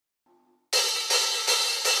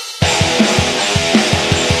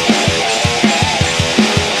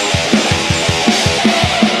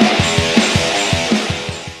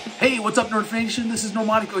What's up, Nerf Nation? This is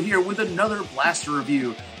Normatico here with another blaster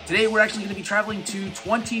review. Today we're actually going to be traveling to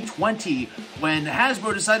 2020 when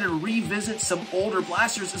Hasbro decided to revisit some older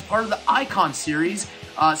blasters as part of the Icon series.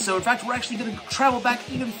 So in fact, we're actually going to travel back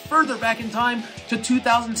even further back in time to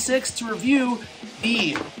 2006 to review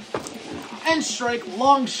the N-Strike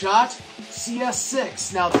Longshot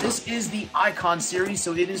CS-6. Now, this is the Icon series,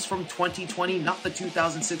 so it is from 2020, not the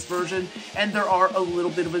 2006 version, and there are a little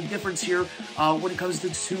bit of a difference here when it comes to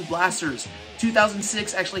two blasters.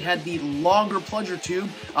 2006 actually had the longer plunger tube.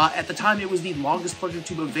 At the time, it was the longest plunger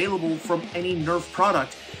tube available from any Nerf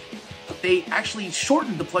product. They actually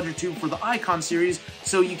shortened the plunger tube for the Icon series,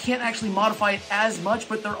 so you can't actually modify it as much,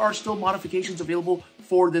 but there are still modifications available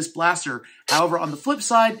for this blaster. However, on the flip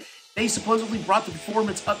side, they supposedly brought the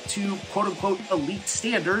performance up to quote-unquote elite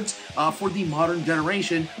standards for the modern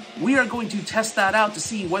generation. We are going to test that out to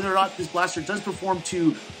see whether or not this blaster does perform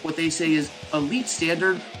to what they say is elite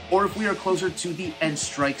standard, or if we are closer to the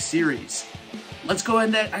N-Strike series. Let's go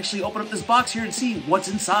ahead and actually open up this box here and see what's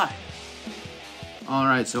inside.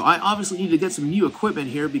 Alright, so I obviously need to get some new equipment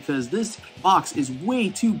here because this box is way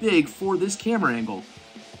too big for this camera angle.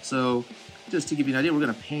 So, just to give you an idea, we're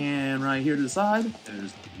going to pan right here to the side.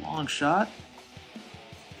 There's the Longshot.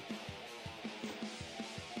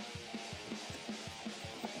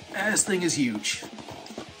 This thing is huge.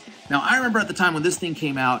 Now, I remember at the time when this thing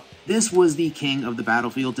came out, this was the king of the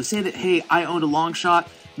battlefield. To say that, hey, I owned a Longshot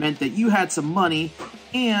meant that you had some money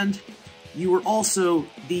and you were also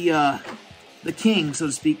the king, so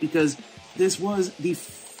to speak, because this was the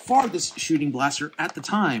farthest shooting blaster at the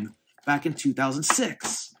time, back in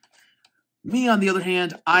 2006. Me, on the other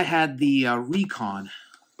hand, I had the Recon,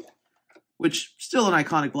 which still an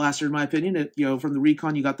iconic blaster in my opinion. From the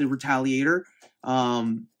Recon, you got the Retaliator,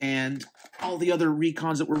 and all the other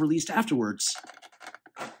Recons that were released afterwards.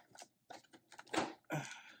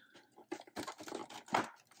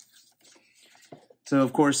 So,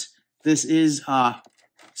 of course, this is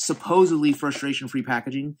supposedly frustration-free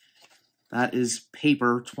packaging. That is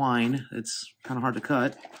paper twine. It's kind of hard to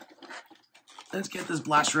cut. Let's get this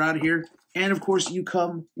blaster out of here. And, of course, you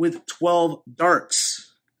come with 12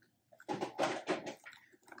 darts. Let's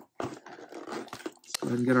go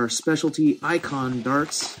ahead and get our specialty Icon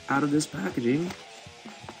darts out of this packaging.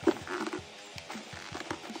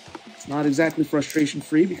 It's not exactly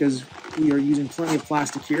frustration-free because we are using plenty of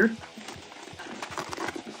plastic here.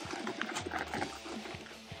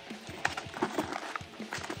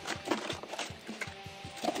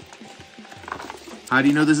 How do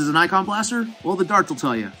you know this is an Icon blaster? Well, the darts will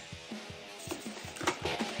tell you.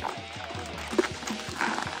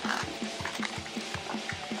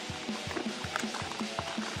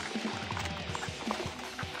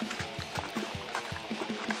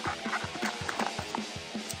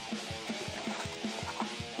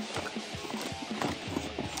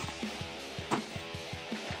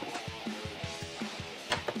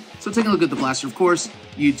 So taking a look at the blaster, of course,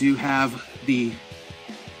 you do have the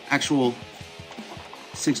actual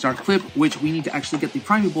 6-dart clip, which we need to actually get the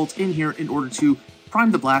priming bolts in here in order to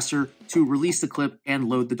prime the blaster, to release the clip, and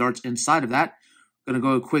load the darts inside of that. I'm going to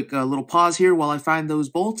go a quick little pause here while I find those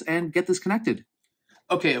bolts and get this connected.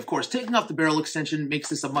 Okay, of course, taking off the barrel extension makes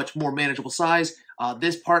this a much more manageable size.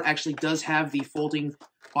 This part actually does have the folding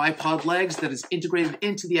bipod legs that is integrated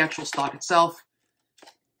into the actual stock itself.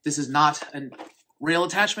 This is not a rail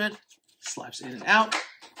attachment. Slides in and out.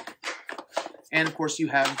 And, of course, you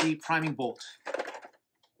have the priming bolt.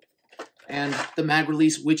 And the mag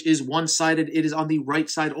release, which is one-sided. It is on the right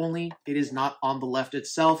side only. It is not on the left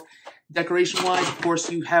itself. Decoration-wise, of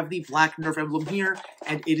course, you have the black Nerf emblem here,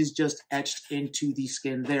 and it is just etched into the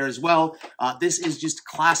skin there as well. This is just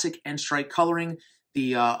classic N-Strike coloring,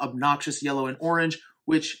 the obnoxious yellow and orange,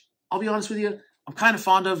 which, I'll be honest with you, I'm kind of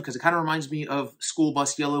fond of because it kind of reminds me of school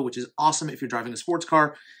bus yellow, which is awesome if you're driving a sports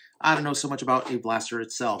car. I don't know so much about a blaster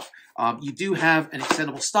itself. You do have an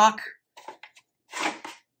extendable stock,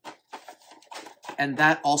 and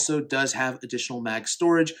that also does have additional mag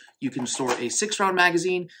storage. You can store a 6-round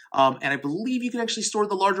magazine, and I believe you can actually store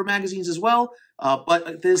the larger magazines as well,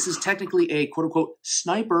 but this is technically a quote-unquote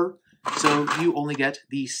sniper, so you only get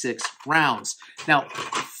the 6 rounds. Now,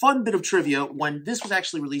 fun bit of trivia, when this was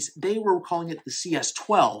actually released, they were calling it the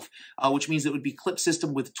CS-12, which means it would be clip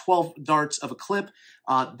system with 12 darts of a clip.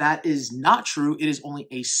 That is not true. It is only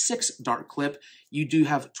a 6-dart clip. You do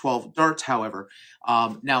have 12 darts, however.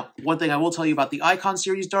 Now, one thing I will tell you about the Icon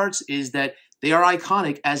series darts is that they are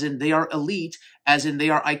iconic, as in they are elite, as in they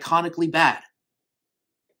are iconically bad.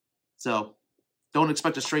 So, don't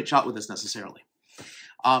expect a straight shot with this necessarily.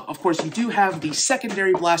 Of course, you do have the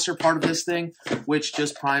secondary blaster part of this thing, which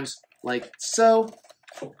just primes like so.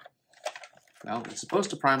 Well, it's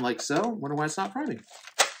supposed to prime like so. Wonder why it's not priming.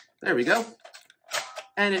 There we go.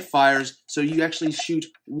 And it fires. So you actually shoot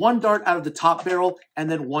one dart out of the top barrel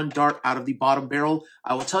and then one dart out of the bottom barrel.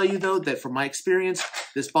 I will tell you though that from my experience,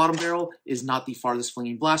 this bottom barrel is not the farthest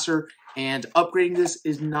flinging blaster, and upgrading this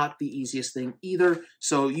is not the easiest thing either.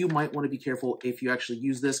 So you might want to be careful if you actually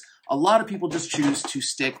use this. A lot of people just choose to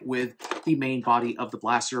stick with the main body of the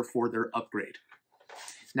blaster for their upgrade.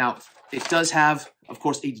 Now, it does have, of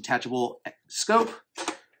course, a detachable scope.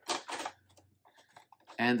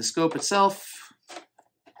 And the scope itself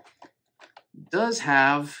does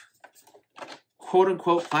have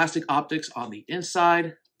quote-unquote plastic optics on the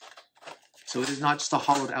inside. So it is not just a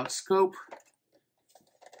hollowed out scope.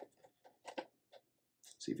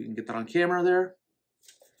 See if we can get that on camera there.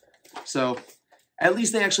 So at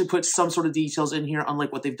least they actually put some sort of details in here,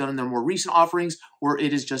 unlike what they've done in their more recent offerings, where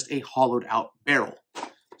it is just a hollowed out barrel.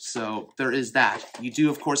 So there is that. You do,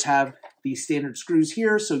 of course, have the standard screws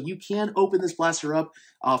here, so you can open this blaster up.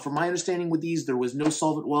 From my understanding with these, there was no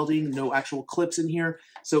solvent welding, no actual clips in here.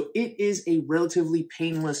 So it is a relatively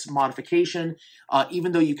painless modification,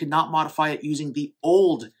 even though you could not modify it using the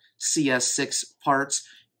old CS-6 parts.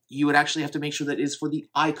 You would actually have to make sure that it is for the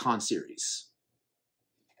Icon series.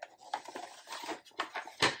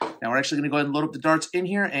 Now we're actually going to go ahead and load up the darts in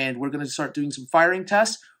here, and we're going to start doing some firing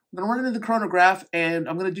tests. I'm going to run into the chronograph, and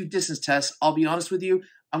I'm going to do distance tests. I'll be honest with you,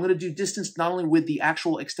 I'm going to do distance not only with the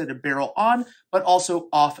actual extended barrel on, but also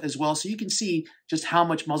off as well, so you can see just how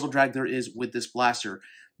much muzzle drag there is with this blaster.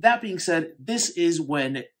 That being said, this is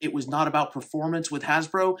when it was not about performance with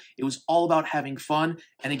Hasbro. It was all about having fun.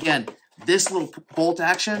 And again, this little bolt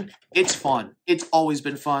action, it's fun. It's always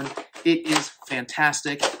been fun. It is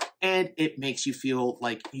fantastic, and it makes you feel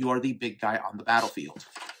like you are the big guy on the battlefield.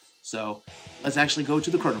 So let's actually go to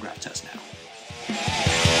the chronograph test now.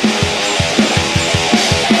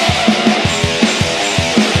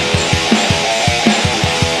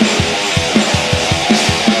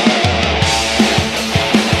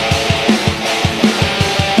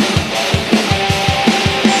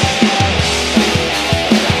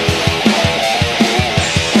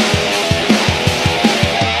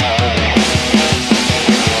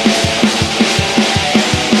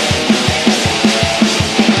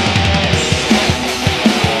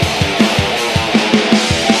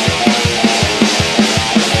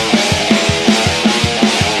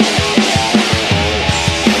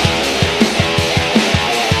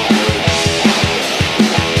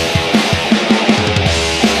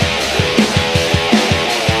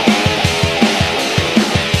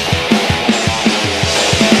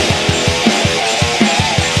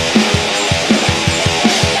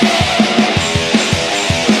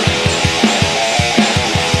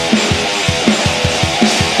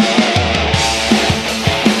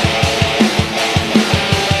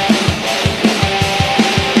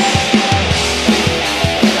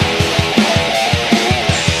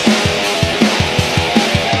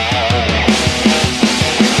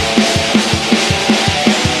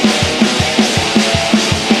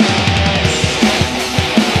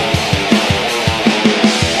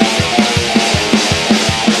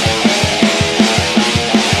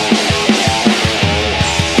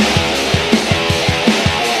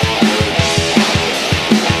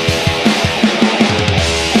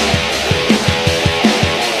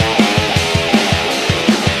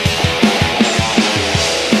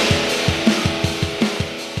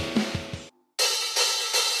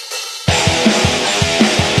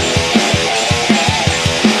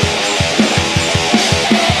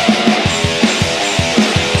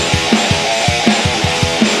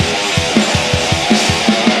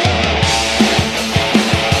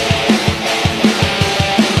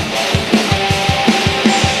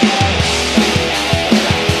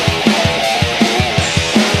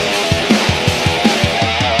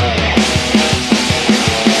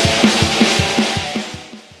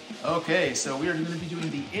 Okay, so we are going to be doing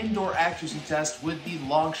the indoor accuracy test with the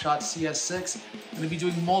Longshot CS-6. I'm going to be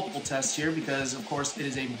doing multiple tests here because, of course, it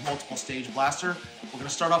is a multiple stage blaster. We're going to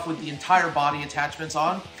start off with the entire body attachments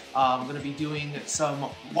on. I'm going to be doing some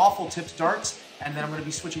waffle-tipped darts, and then I'm going to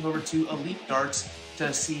be switching over to elite darts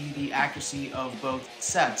to see the accuracy of both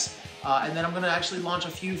sets. And then I'm going to actually launch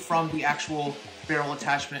a few from the actual barrel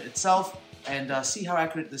attachment itself and see how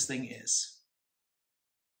accurate this thing is.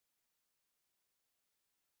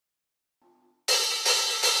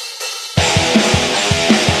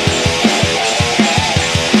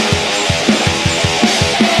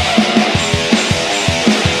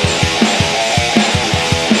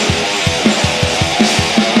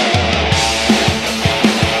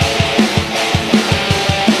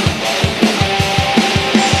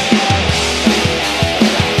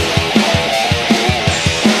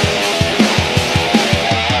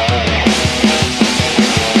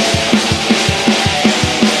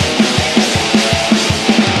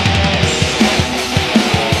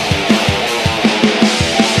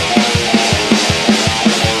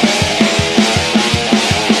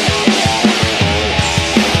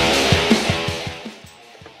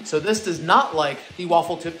 So this does not like the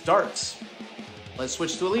waffle-tipped darts. Let's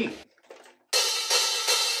switch to Elite.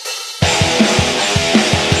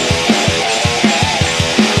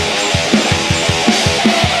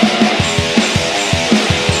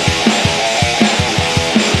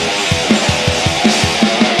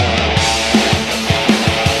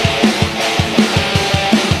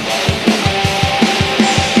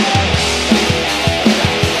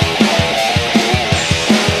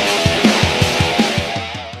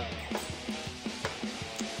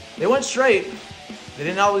 They went straight. They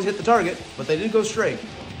didn't always hit the target, but they did go straight.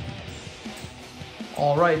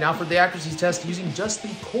 All right, now for the accuracy test using just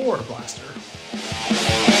the core blaster.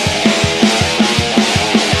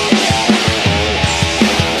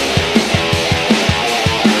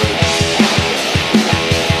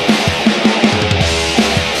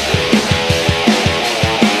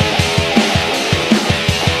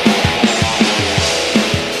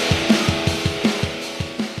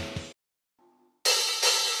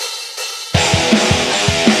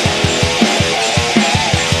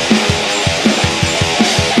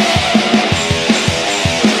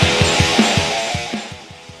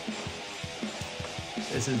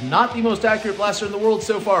 This is not the most accurate blaster in the world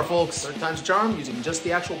so far, folks. Third time's charm using just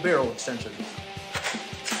the actual barrel extension.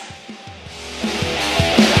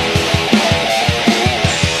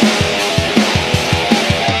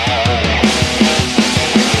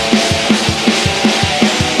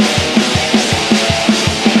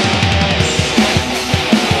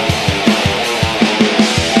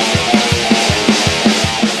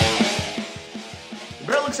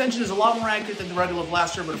 Extension is a lot more accurate than the regular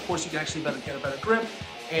blaster, but of course you can actually get a better grip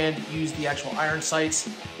and use the actual iron sights,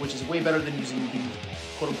 which is way better than using the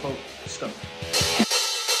quote-unquote scope.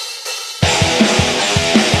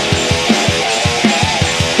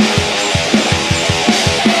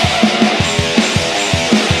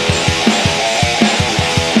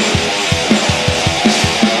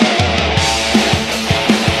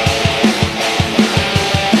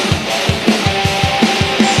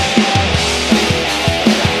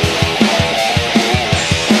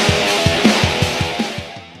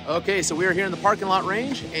 Okay, so we are here in the parking lot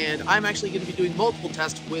range, and I'm actually going to be doing multiple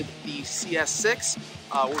tests with the CS-6.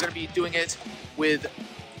 We're going to be doing it with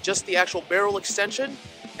just the actual barrel extension,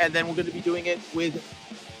 and then we're going to be doing it with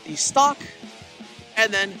the stock,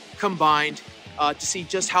 and then combined to see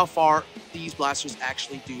just how far these blasters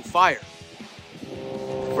actually do fire.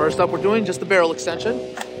 First up, we're doing just the barrel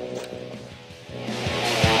extension.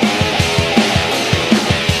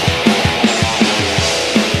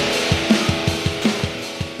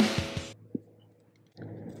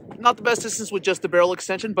 Not the best distance with just the barrel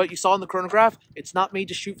extension, but you saw in the chronograph, it's not made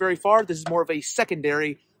to shoot very far. This is more of a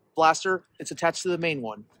secondary blaster. It's attached to the main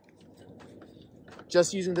one.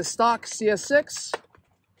 Just using the stock CS-6.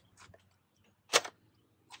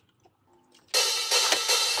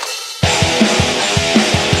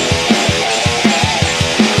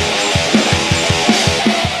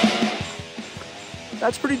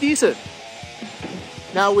 That's pretty decent.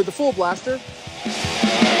 Now with the full blaster,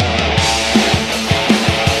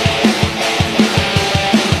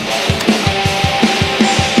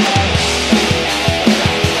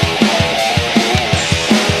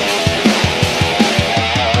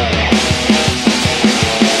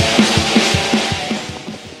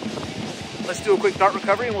 do a quick dart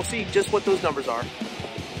recovery and we'll see just what those numbers are.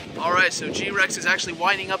 All right, so G-Rex is actually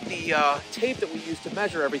winding up the tape that we used to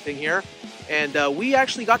measure everything here, and we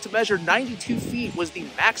actually got to measure 92 feet was the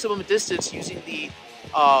maximum distance using the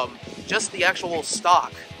just the actual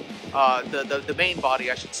stock, the main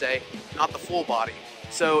body, I should say, not the full body.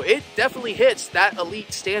 So it definitely hits that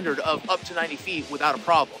elite standard of up to 90 feet without a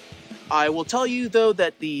problem. I will tell you though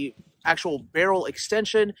that the actual barrel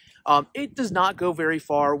extension, it does not go very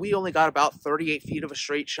far. We only got about 38 feet of a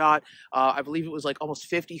straight shot. I believe it was like almost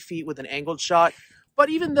 50 feet with an angled shot. But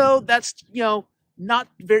even though that's, you know, not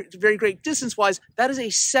very great distance-wise, that is a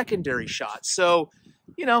secondary shot. So,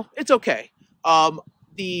 you know, it's okay.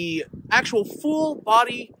 The actual full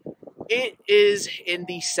body, it is in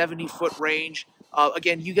the 70-foot range.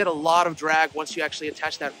 Again, you get a lot of drag once you actually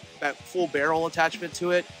attach that full barrel attachment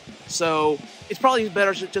to it. So it's probably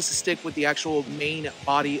better just to stick with the actual main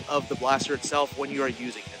body of the blaster itself when you are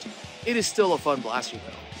using it. It is still a fun blaster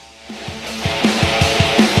though.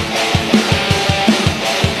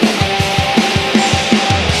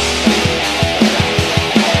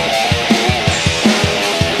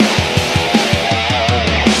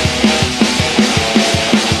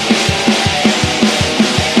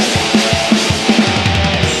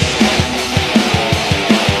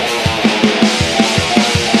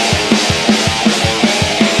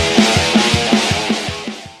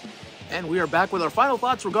 we are back with our final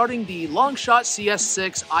thoughts regarding the Longshot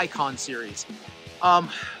CS-6 Icon series.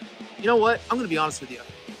 You know what? I'm going to be honest with you.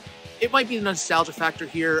 It might be the nostalgia factor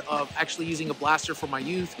here of actually using a blaster for my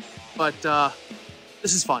youth, but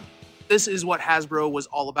this is fun. This is what Hasbro was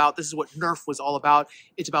all about. This is what Nerf was all about.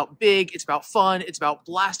 It's about big, it's about fun, it's about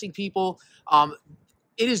blasting people.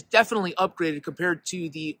 It is definitely upgraded compared to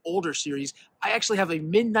the older series. I actually have a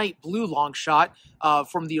midnight blue Longshot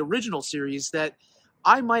from the original series that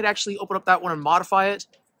I might actually open up that one and modify it,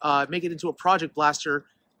 make it into a project blaster.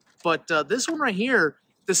 But this one right here,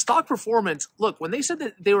 the stock performance, look, when they said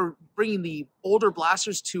that they were bringing the older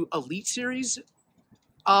blasters to Elite Series,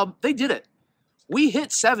 they did it. We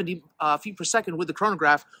hit 70 feet per second with the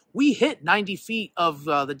chronograph. We hit 90 feet of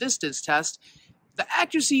the distance test. The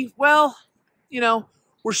accuracy, well, you know,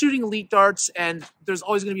 we're shooting elite darts, and there's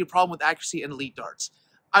always going to be a problem with accuracy in elite darts.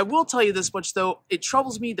 I will tell you this much, though. It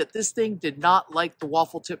troubles me that this thing did not like the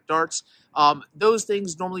waffle tip darts. Those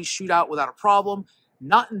things normally shoot out without a problem.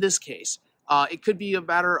 Not in this case. It could be a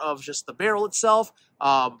matter of just the barrel itself,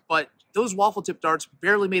 but those waffle tip darts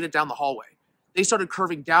barely made it down the hallway. They started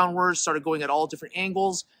curving downwards, started going at all different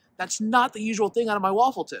angles. That's not the usual thing out of my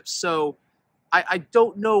waffle tips, so I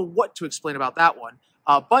don't know what to explain about that one.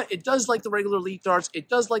 But it does like the regular elite darts. It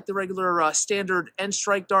does like the regular standard end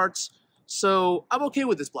strike darts. So I'm okay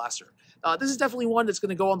with this blaster. This is definitely one that's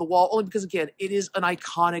going to go on the wall, only because, again, it is an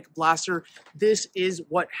iconic blaster. This is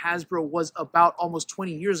what Hasbro was about almost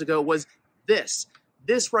 20 years ago, was this.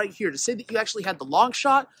 This right here. To say that you actually had the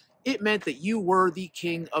Longshot, it meant that you were the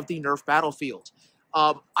king of the Nerf battlefield.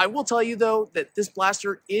 I will tell you, though, that this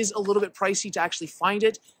blaster is a little bit pricey to actually find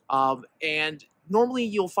it. And normally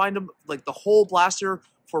you'll find them, like the whole blaster,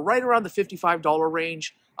 for right around the $55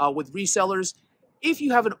 range with resellers. If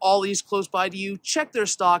you have an Ollie's close by to you, check their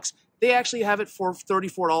stocks. They actually have it for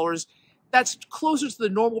 $34. That's closer to the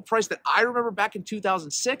normal price that I remember back in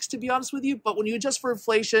 2006, to be honest with you. But when you adjust for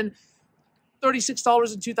inflation,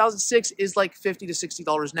 $36 in 2006 is like $50 to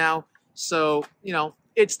 $60 now. So, you know,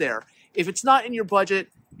 it's there. If it's not in your budget,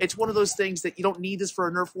 it's one of those things that you don't need this for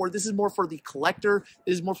a Nerf war. This is more for the collector.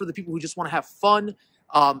 This is more for the people who just want to have fun.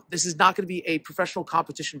 This is not going to be a professional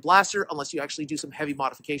competition blaster unless you actually do some heavy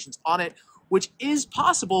modifications on it, which is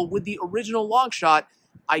possible with the original Longshot.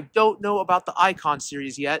 I don't know about the Icon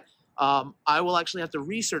series yet. I will actually have to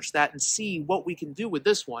research that and see what we can do with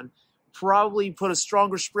this one. Probably put a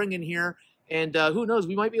stronger spring in here, and who knows,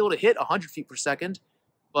 we might be able to hit 100 feet per second,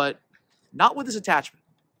 but not with this attachment.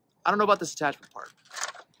 I don't know about this attachment part.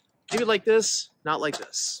 Maybe like this, not like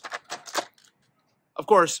this. Of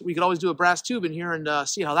course, we could always do a brass tube in here and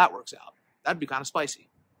see how that works out. That'd be kind of spicy.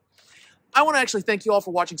 I want to actually thank you all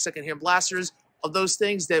for watching Secondhand Blasters. Of those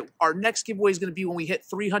things, that our next giveaway is going to be when we hit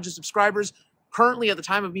 300 subscribers. Currently, at the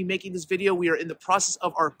time of me making this video, we are in the process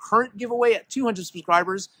of our current giveaway at 200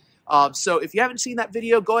 subscribers. So if you haven't seen that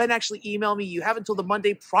video, go ahead and actually email me. You have until the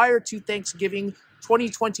Monday prior to Thanksgiving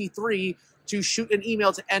 2023 to shoot an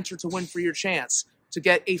email to enter to win for your chance to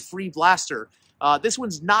get a free blaster. This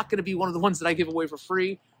one's not going to be one of the ones that I give away for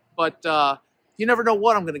free, but you never know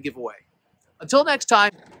what I'm going to give away. Until next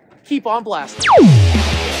time, keep on blasting.